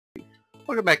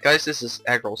Welcome back, guys. This is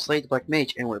AgrealSlade, the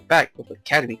BlackMage, and we're back with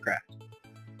Academycraft.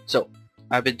 So,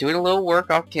 I've been doing a little work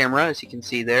off camera, as you can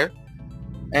see there,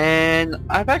 and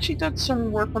I've actually done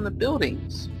some work on the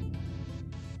buildings.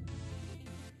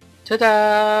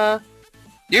 Ta-da!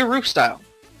 New roof style.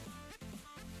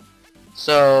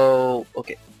 So,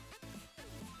 okay.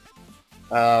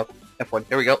 F1,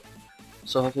 there we go.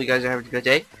 So hopefully you guys are having a good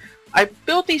day. I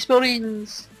built these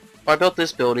buildings. Well, I built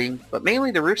this building, but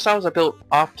mainly the roof styles I built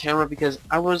off camera because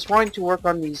I was wanting to work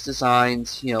on these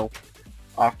designs, you know,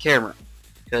 off camera,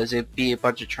 because it'd be a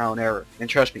bunch of trial and error. And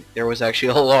trust me, there was actually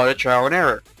a lot of trial and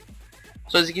error.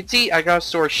 So as you can see, I got a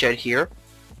storage shed here.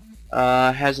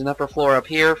 Has an upper floor up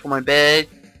here for my bed,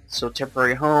 so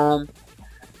temporary home,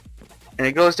 and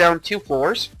it goes down 2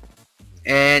 floors,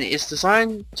 and it's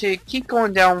designed to keep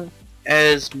going down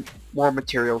as more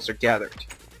materials are gathered.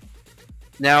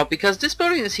 Now, because this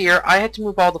building is here, I had to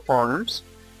move all the farms.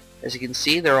 As you can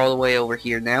see, they're all the way over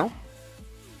here now.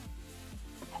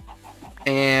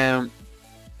 And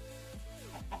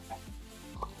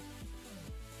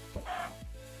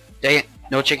dang it,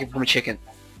 no chicken from a chicken.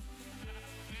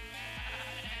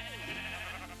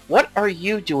 What are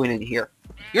you doing in here?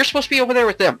 You're supposed to be over there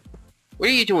with them. What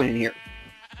are you doing in here?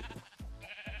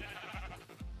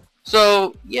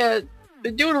 So, yeah,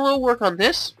 been doing a little work on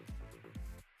this.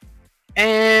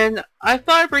 And I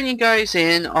thought I'd bring you guys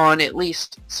in on at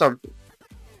least something.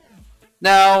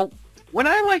 Now, when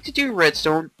I like to do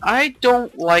redstone, I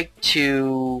don't like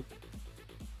to,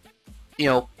 you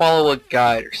know, follow a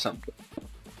guide or something.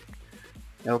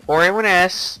 Now, before anyone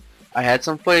asks, I had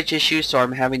some footage issues, so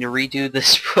I'm having to redo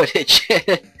this footage.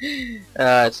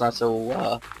 It's not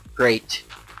so great.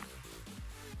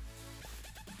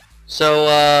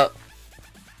 So,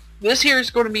 this here is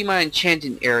going to be my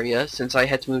enchanting area, since I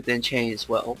had to move the enchanting as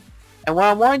well. And what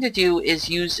I'm wanting to do is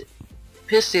use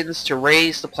pistons to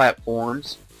raise the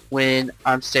platforms when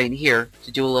I'm staying here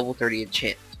to do a level 30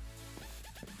 enchant.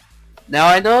 Now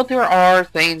I know there are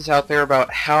things out there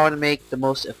about how to make the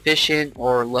most efficient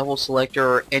or level selector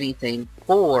or anything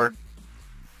for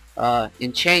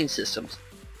enchanting systems.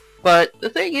 But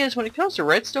the thing is, when it comes to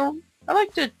redstone, I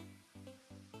like to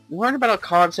learn about a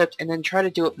concept and then try to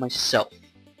do it myself.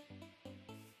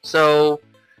 So,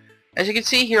 as you can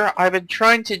see here, I've been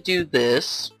trying to do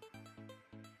this,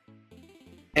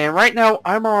 and right now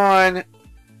I'm on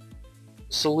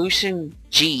solution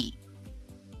G.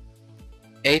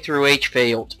 A through H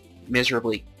failed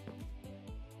miserably.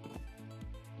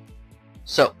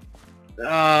 So,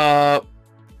 come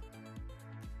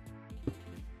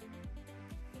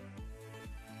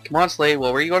on, Slade,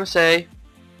 what were you going to say?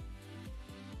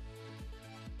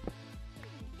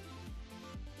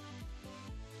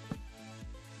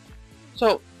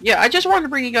 So, yeah, I just wanted to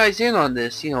bring you guys in on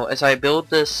this, you know, as I build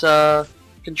this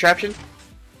contraption.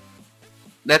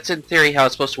 That's in theory how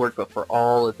it's supposed to work, but for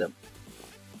all of them.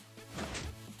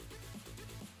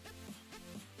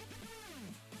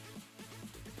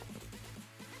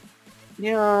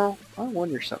 You know, I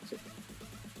wonder something.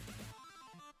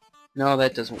 No,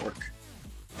 that doesn't work.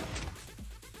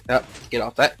 Oh, get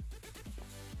off that.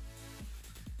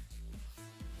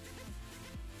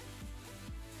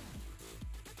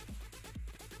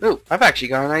 Ooh, I've actually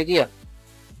got an idea.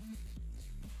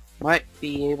 Might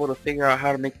be able to figure out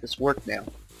how to make this work now.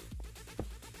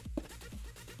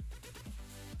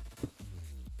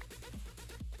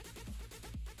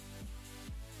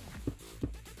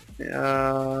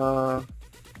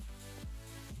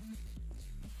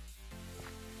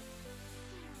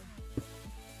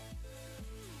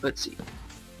 Let's see.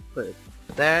 Put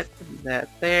that and that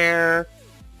there.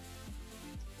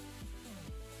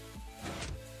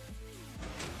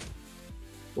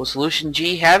 Will solution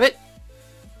G have it?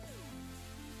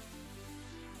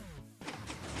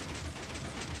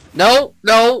 No,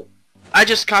 no! I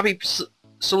just copied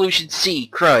solution C,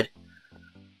 crud.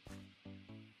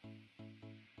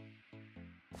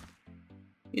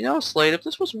 You know, Slade, if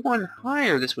this was one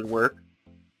higher, this would work.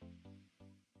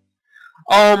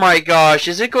 Oh my gosh,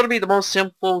 is it going to be the most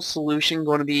simple solution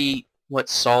going to be what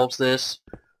solves this?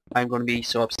 I'm going to be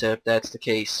so upset if that's the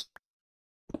case.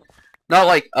 Not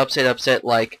like upset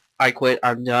like I quit,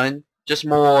 I'm done. Just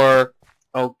more,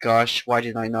 oh gosh, why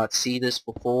did I not see this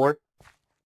before?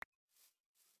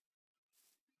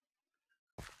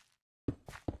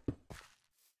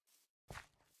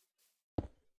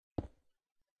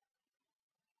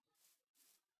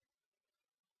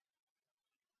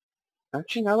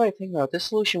 Actually, now that I think about it, this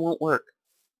solution won't work.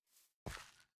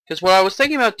 Because what I was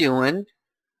thinking about doing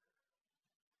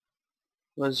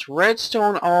was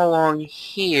redstone all along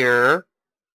here.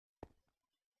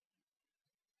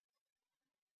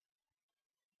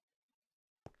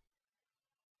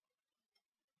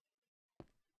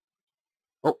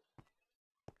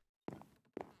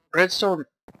 redstone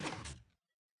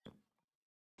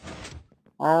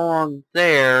all along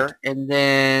there, and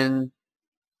then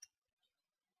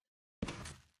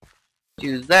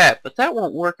do that. But that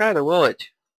won't work either, will it?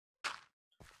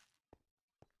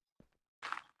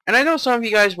 And I know some of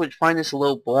you guys would find this a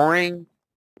little boring.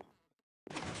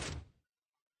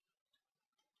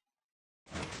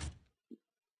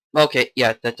 Okay,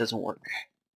 yeah, that doesn't work.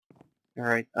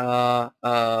 Alright,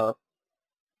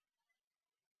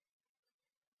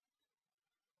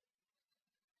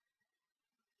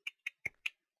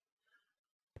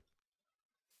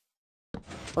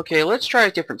 okay, let's try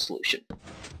a different solution.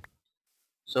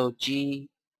 So G,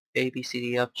 A, B, C,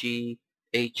 D, F, G,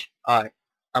 H, I.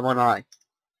 I'm on I.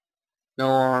 No,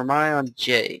 am I on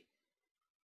J?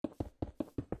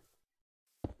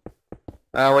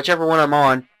 Whichever one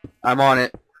I'm on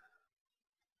it.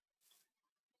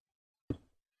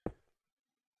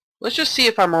 Let's just see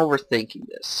if I'm overthinking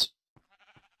this.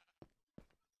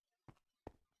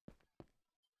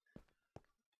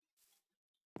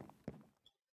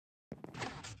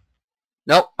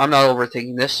 Nope, I'm not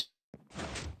overthinking this.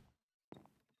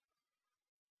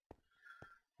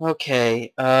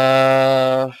 Okay,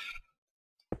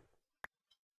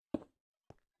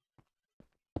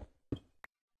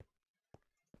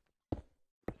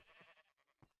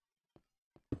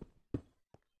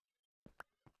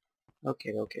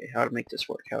 okay, how to make this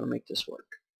work,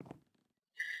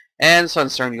 And the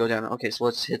sun's starting to go down. Okay, so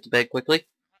let's hit the bed quickly.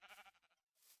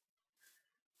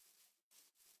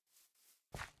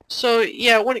 So,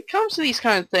 yeah, when it comes to these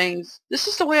kind of things, this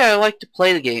is the way I like to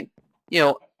play the game. You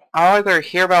know, I'll either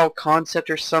hear about a concept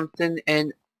or something,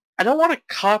 and I don't want to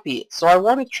copy it, so I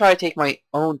want to try to take my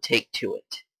own take to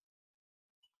it.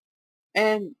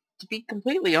 And to be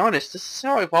completely honest, this is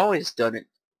how I've always done it.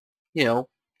 You know,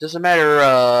 doesn't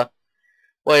matter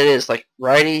what it is, like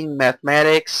writing,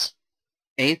 mathematics,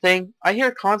 anything. I hear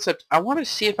a concept, I want to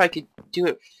see if I could do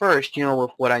it first, you know,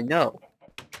 with what I know.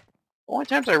 The only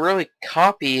times I really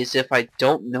copy is if I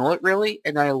don't know it really,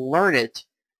 and I learn it,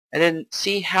 and then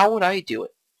see how would I do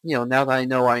it. You know, now that I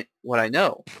know what I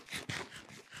know.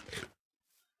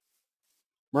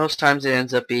 Most times it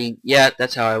ends up being, yeah,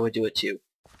 that's how I would do it too.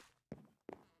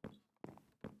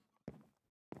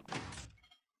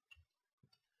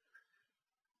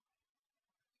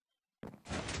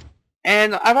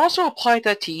 And I've also applied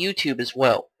that to YouTube as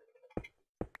well.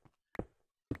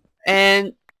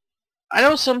 And I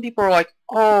know some people are like,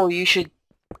 oh, you should,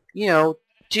 you know,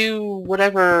 do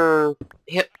whatever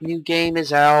hip new game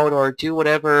is out, or do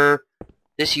whatever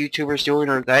this YouTuber's doing,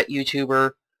 or that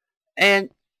YouTuber. And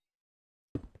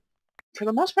for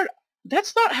the most part,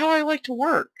 that's not how I like to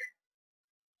work.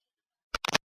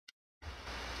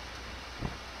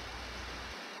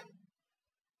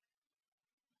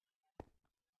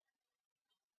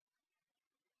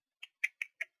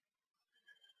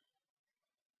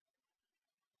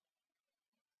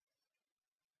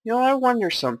 You know, I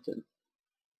wonder something.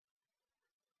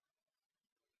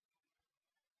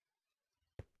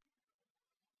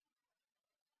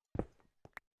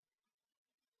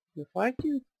 If I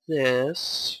do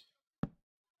this...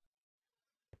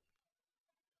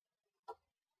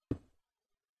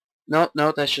 No,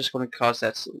 that's just going to cause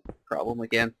that problem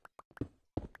again.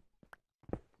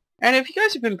 And if you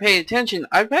guys have been paying attention,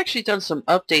 I've actually done some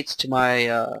updates to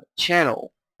my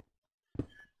channel.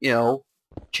 You know,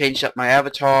 changed up my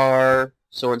avatar,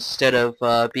 so instead of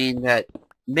being that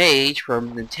Mage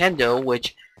from Nintendo,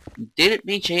 which didn't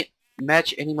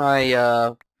match any of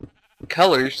my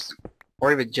colors,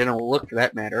 or even general look for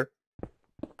that matter,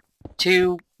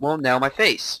 to, well, now my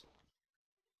face.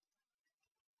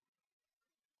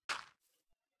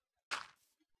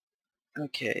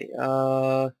 Okay,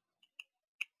 oh,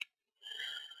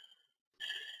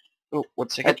 1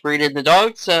 second. Let's bring in the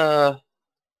dogs.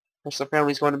 Most of the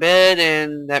family's going to bed,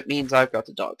 and that means I've got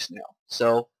the dogs now.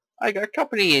 So, I got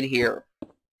company in here.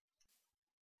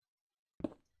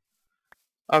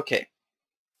 Okay.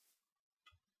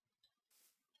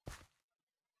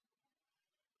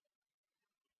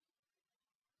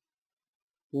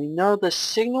 We know the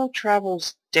signal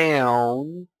travels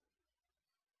down.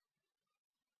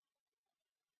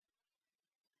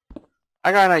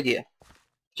 I got an idea.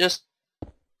 Just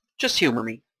humor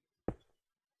me.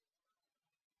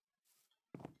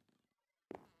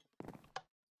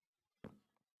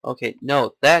 Okay,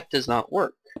 no, that does not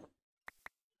work.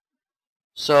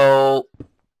 So,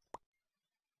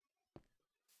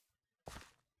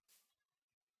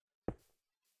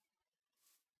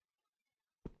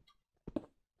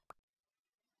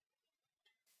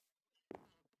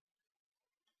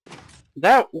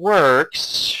 that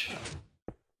works.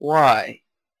 Why?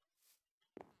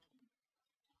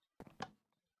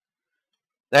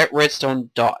 that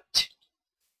redstone dot.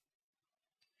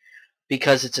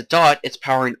 Because it's a dot, it's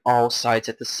powering all sides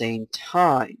at the same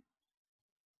time.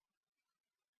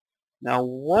 Now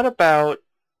what about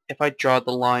if I draw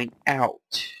the line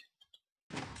out?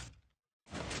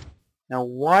 Now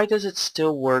why does it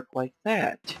still work like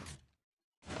that?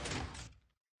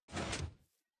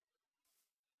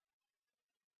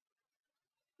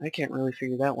 I can't really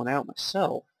figure that one out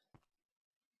myself.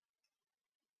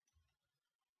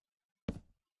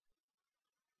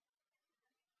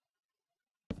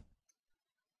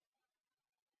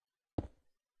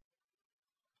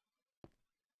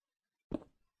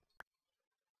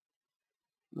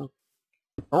 Oh,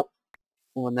 oh.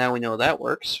 Well, now we know that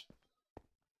works.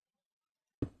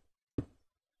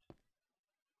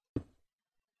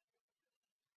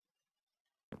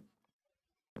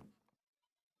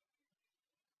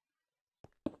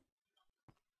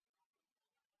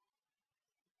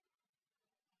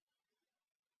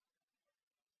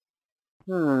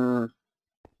 I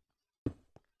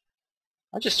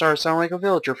just started sounding like a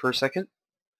villager for a second.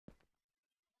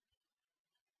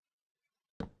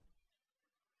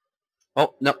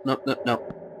 Oh, no, no, no,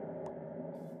 no.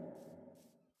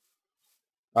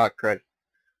 Ah, crud.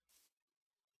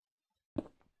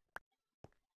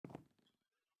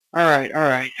 Alright,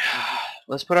 alright.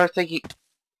 Let's put our thinking...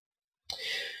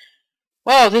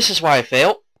 Well, this is why I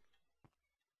failed.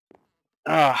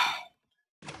 Ah.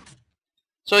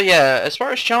 So yeah, as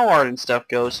far as channel art and stuff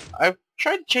goes, I've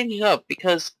tried to change it up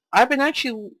because I've been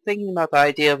actually thinking about the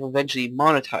idea of eventually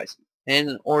monetizing. And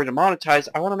in order to monetize,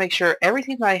 I want to make sure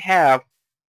everything that I have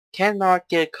cannot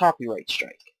get a copyright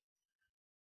strike.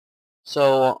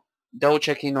 So, double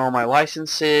checking all my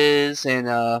licenses, and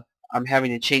I'm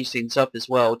having to change things up as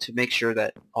well to make sure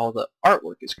that all the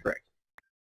artwork is correct.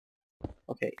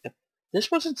 Okay, if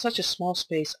this wasn't such a small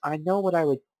space, I know what I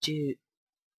would do.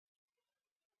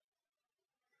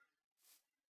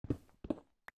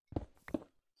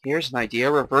 Here's an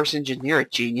idea. Reverse engineer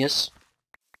it, genius.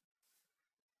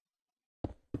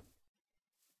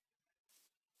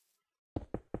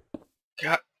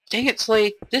 God dang it,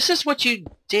 Slade. This is what you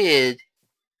did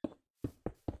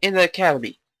in the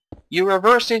academy. You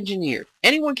reverse engineered.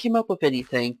 Anyone came up with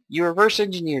anything, you reverse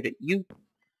engineered it. You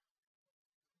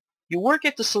work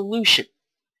at the solution.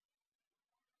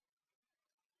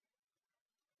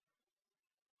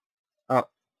 Oh,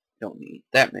 don't need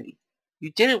that many.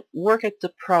 You didn't work at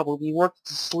the problem, you worked at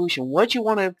the solution. What do you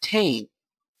want to obtain?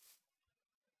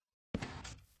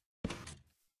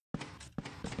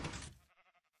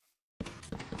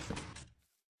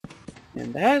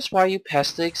 And that is why you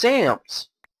passed the exams.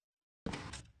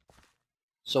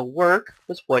 So work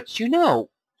with what you know.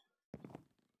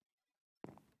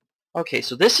 Okay,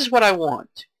 so this is what I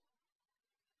want.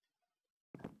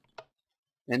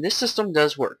 And this system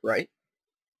does work, right?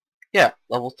 Yeah,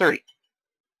 level 30.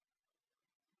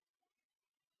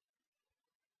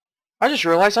 I just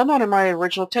realized I'm not in my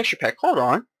original texture pack. Hold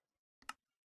on.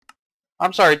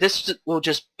 I'm sorry, this will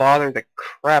just bother the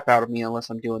crap out of me unless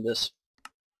I'm doing this.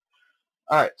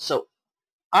 Alright, so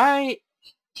I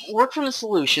work from the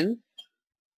solution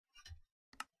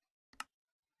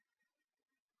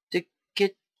to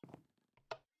get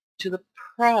to the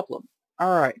problem.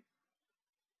 Alright.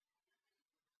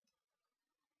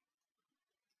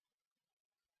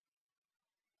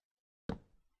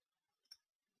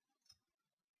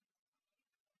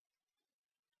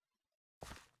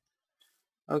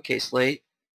 Okay, Slate.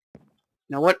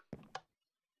 Now what?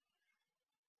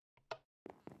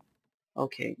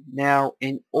 Okay, now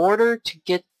in order to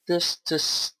get this to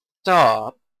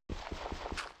stop,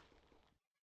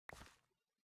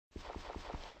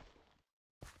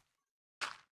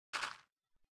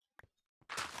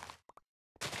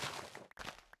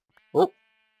 oh,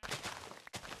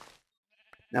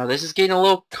 now this is getting a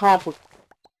little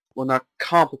well, not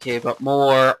complicated, but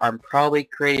more, I'm probably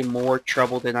creating more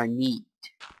trouble than I need.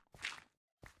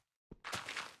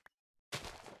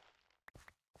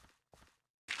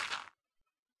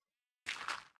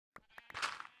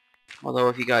 Although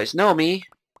if you guys know me,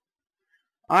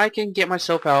 I can get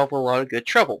myself out of a lot of good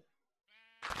trouble.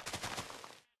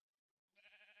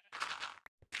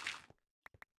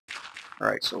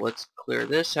 Alright, so let's clear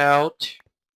this out.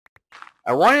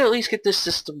 I want to at least get this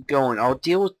system going. I'll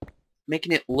deal with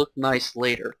making it look nice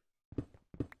later.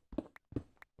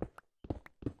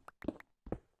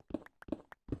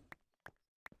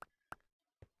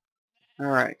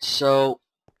 Alright, so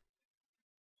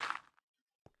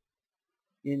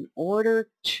in order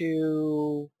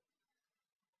to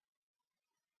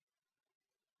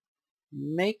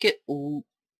make it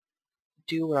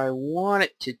do what I want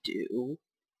it to do,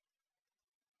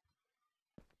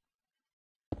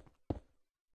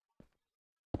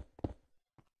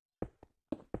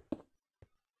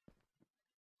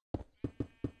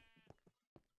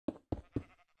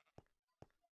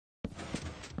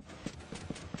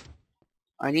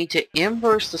 I need to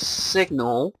inverse the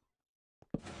signal.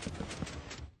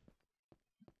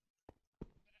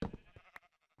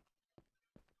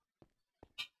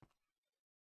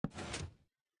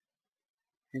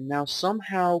 And now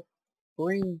somehow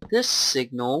bring this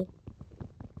signal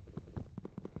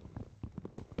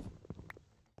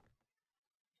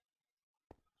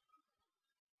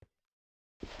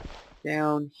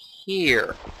down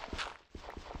here.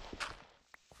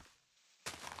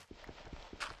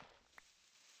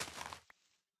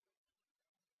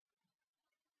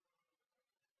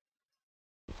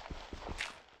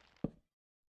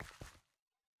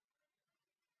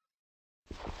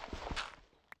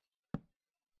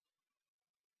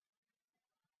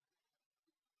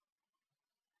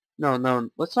 No, no,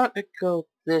 let's not go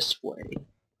this way.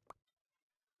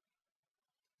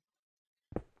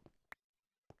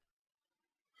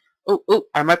 Oh, oh,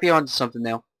 I might be onto something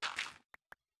now.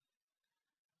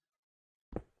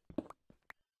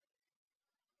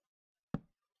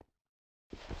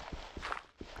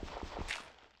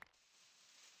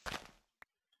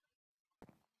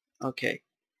 Okay,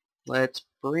 let's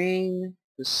bring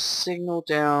the signal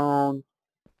down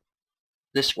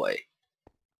this way.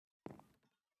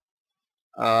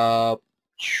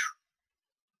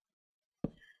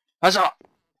 Huzzah!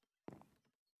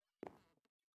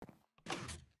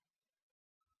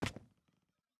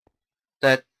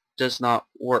 That does not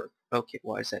work. Okay,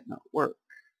 why does that not work?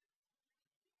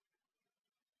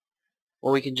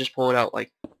 Well, we can just pull it out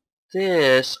like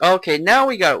this. Okay, now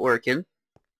we got it working.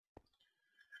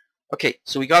 Okay,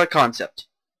 so we got a concept.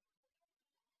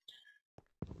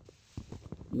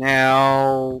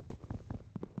 Now...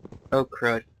 Oh,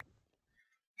 crud.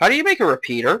 How do you make a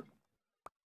repeater?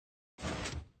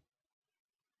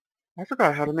 I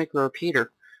forgot how to make a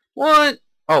repeater. What?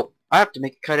 Oh, I have to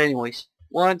make a cut anyways.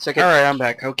 1 second. Alright, I'm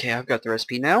back. Okay, I've got the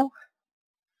recipe now. I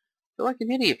feel like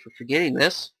an idiot for forgetting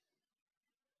this.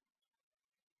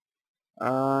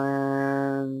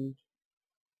 Bada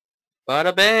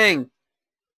bang!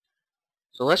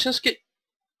 So let's just get...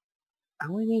 I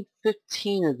only need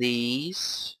 15 of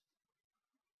these.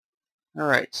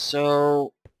 Alright,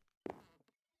 so...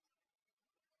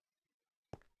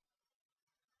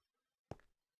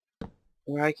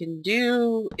 what I can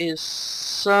do is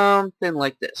something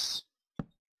like this.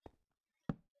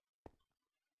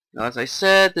 Now, as I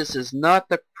said, this is not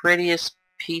the prettiest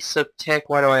piece of tech.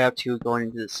 Why do I have two going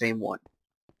into the same one?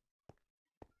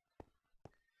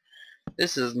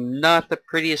 This is not the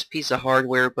prettiest piece of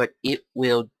hardware, but it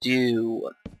will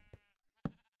do.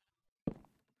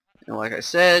 And like I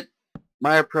said,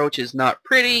 my approach is not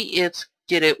pretty, it's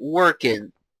get it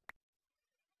working.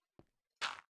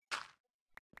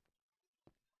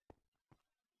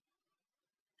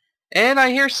 And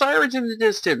I hear sirens in the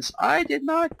distance. I did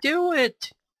not do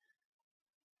it.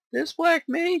 This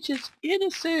BlackMage is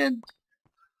innocent.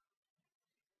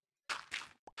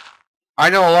 I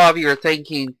know a lot of you are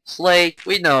thinking, Slade,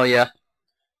 we know ya.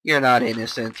 You're not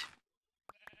innocent.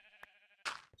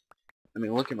 I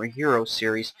mean, look at my hero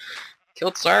series.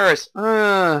 Killed Cyrus.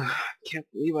 Can't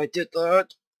believe I did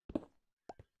that.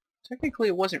 Technically,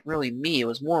 it wasn't really me. It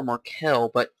was more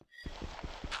Markel, but...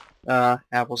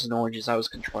 apples and oranges. I was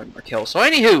controlling Markel. So,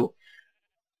 anywho!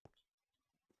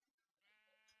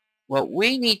 What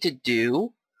we need to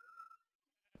do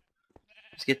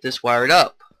is get this wired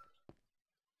up.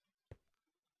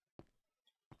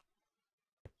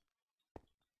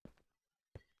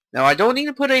 Now, I don't need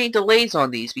to put any delays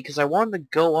on these because I want them to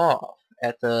go off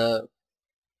at the...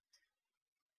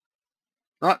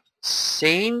 not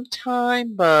same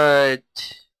time, but...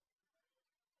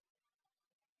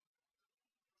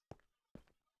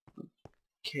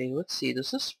 okay, let's see.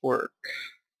 Does this work?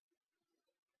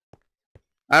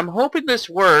 I'm hoping this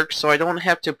works so I don't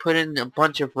have to put in a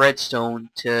bunch of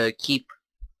redstone to keep...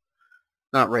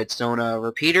 not redstone,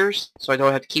 repeaters. So I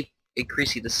don't have to keep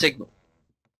increasing the signal.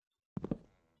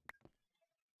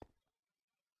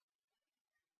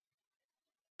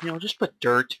 You know, just put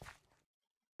dirt.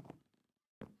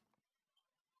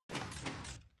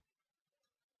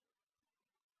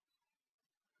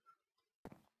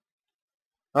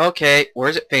 Okay,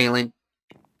 where's it failing?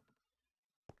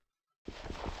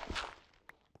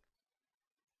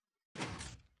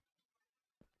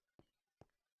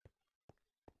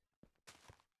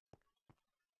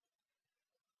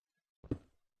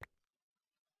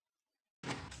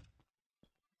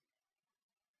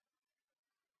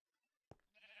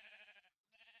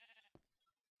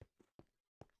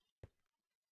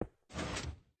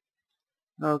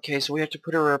 Okay, so we have to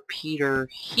put a repeater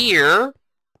here.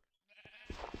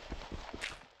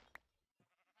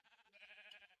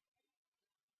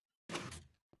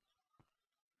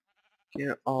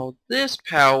 Get all this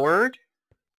powered.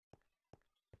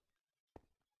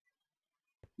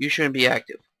 You shouldn't be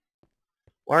active.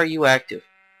 Why are you active?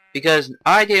 Because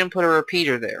I didn't put a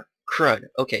repeater there. Crud.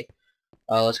 Okay.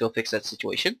 Let's go fix that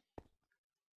situation.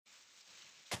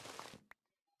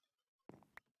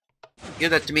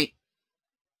 Give that to me.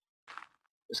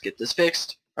 Let's get this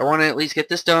fixed. I want to at least get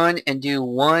this done and do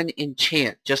one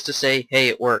enchant just to say, hey,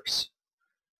 it works.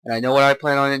 And I know what I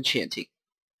plan on enchanting.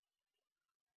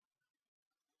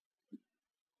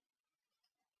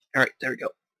 Alright, there we go.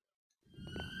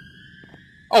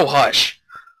 Oh, hush!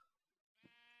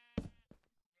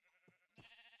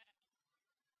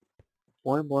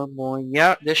 Boing, boing, boing.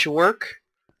 Yeah, this should work.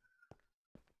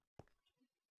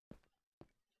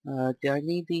 Did I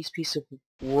need these pieces of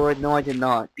wood? No, I did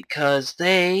not. Because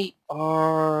they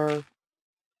are...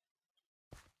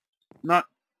 not...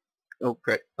 Oh,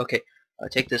 great. Okay.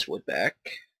 Take this wood back.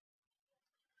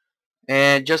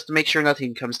 And just to make sure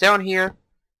nothing comes down here,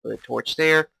 put a torch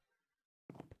there.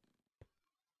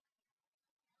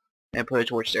 And put a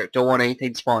torch there. Don't want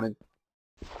anything spawning.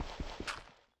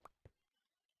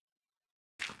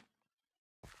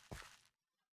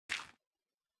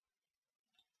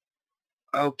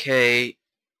 Okay.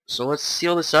 So let's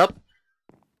seal this up.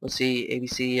 Let's see. A, B,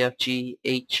 C, E, F, G,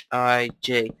 H, I,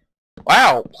 J.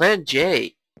 Wow! Plan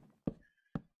J.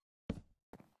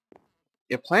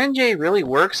 If Plan J really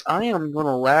works, I am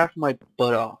gonna laugh my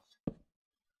butt off.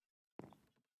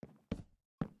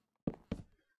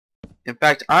 In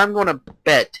fact, I'm gonna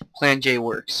bet Plan J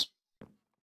works.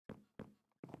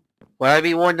 Would I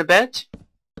be willing to bet?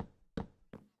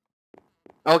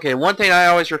 Okay, one thing I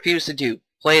always refuse to do.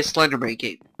 Play a Slenderman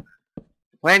game.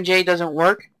 If Plan J doesn't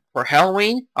work, for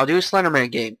Halloween, I'll do a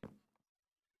Slenderman game.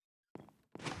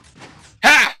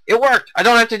 Ha! It worked! I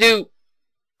don't have to do...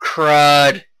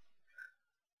 Crud.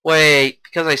 Wait,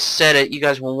 because I said it, you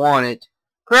guys will want it.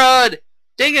 Crud!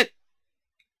 Dang it!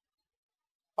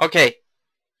 Okay.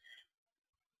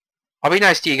 I'll be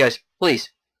nice to you guys. Please.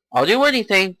 I'll do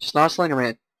anything, just not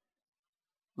Slenderman.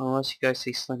 Unless you guys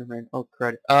say Slenderman. Oh,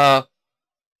 crud.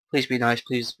 Please be nice.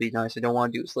 Please be nice. I don't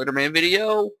want to do a Slenderman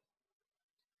video.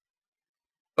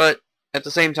 But, at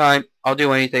the same time, I'll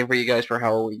do anything for you guys for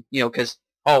Halloween. You know, because...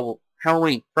 Oh,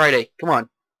 Halloween. Friday. Come on.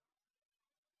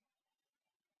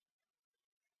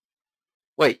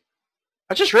 Wait.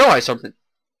 I just realized something.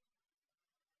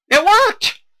 It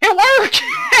worked! It worked!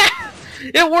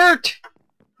 It worked!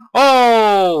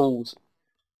 Oh!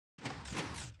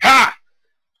 Ha!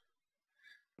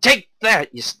 Take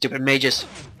that, you stupid mages.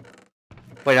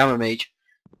 Wait, I'm a mage.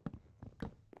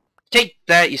 Take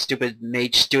that, you stupid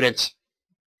mage students.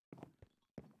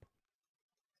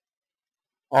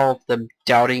 All of them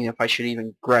doubting if I should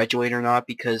even graduate or not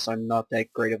because I'm not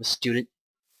that great of a student.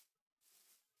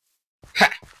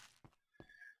 Ha!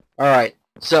 Alright,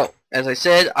 so, as I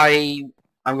said, I'm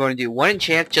going to do one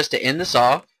enchant just to end this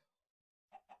off.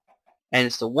 And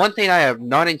it's the one thing I have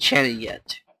not enchanted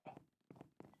yet.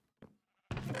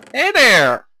 Hey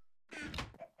there!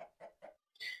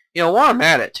 You know, while I'm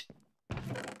at it...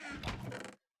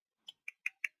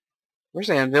 Where's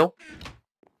the anvil?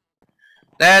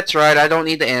 That's right, I don't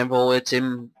need the anvil. It's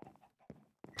in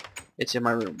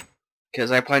my room.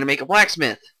 Because I plan to make a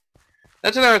blacksmith.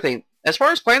 That's another thing. As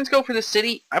far as plans go for the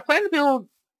city, I plan to build,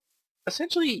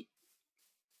 essentially,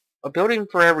 a building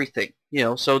for everything. You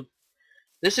know, so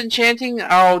this enchanting,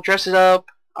 I'll dress it up.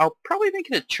 I'll probably make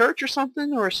it a church or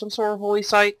something, or some sort of holy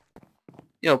site.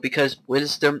 You know, because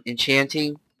wisdom,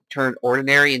 enchanting, turned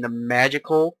ordinary into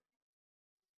magical.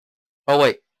 Oh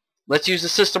wait, let's use the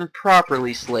system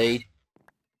properly, Slade.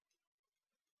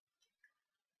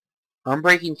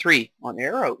 Unbreaking 3 on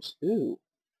arrows. Ooh.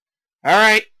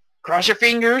 Alright, cross your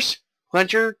fingers,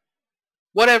 clench your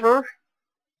whatever.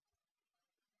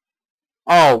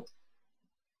 Oh.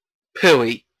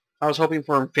 Pooey. I was hoping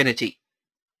for infinity.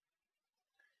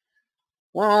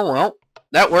 Well,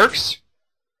 that works.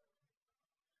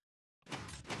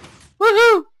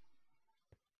 Woohoo!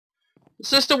 The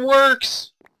system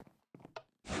works!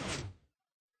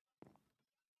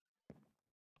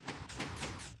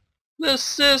 The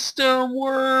system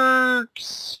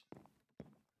works!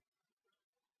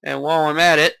 And while I'm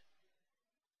at it,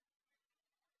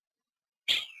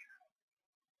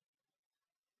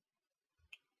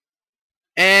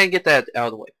 and get that out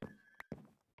of the way.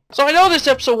 So I know this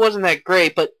episode wasn't that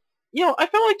great, but, you know, I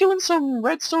felt like doing some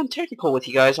Redstone technical with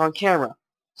you guys on camera.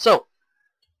 So,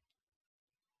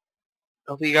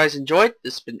 hopefully you guys enjoyed.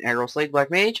 This has been AgrealSlade,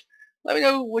 BlackMage. Let me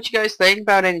know what you guys think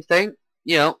about anything.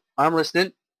 You know, I'm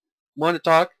listening. Want to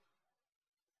talk.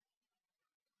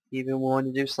 Even willing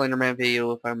to do Slenderman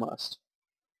video if I must.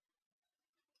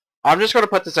 I'm just going to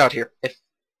put this out here.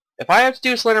 If I have to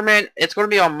do Slenderman, it's going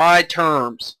to be on my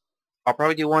terms. I'll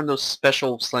probably do one of those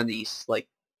special Slendies, like,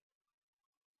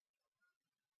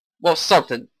 well,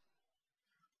 something.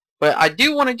 But I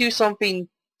do want to do something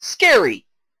scary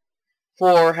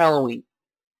for Halloween.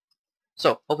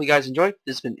 So, hope you guys enjoyed.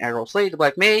 This has been AgrealSlade, the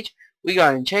Black Mage. We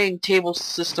got an enchanting table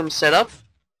system set up.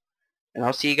 And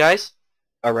I'll see you guys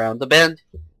around the bend.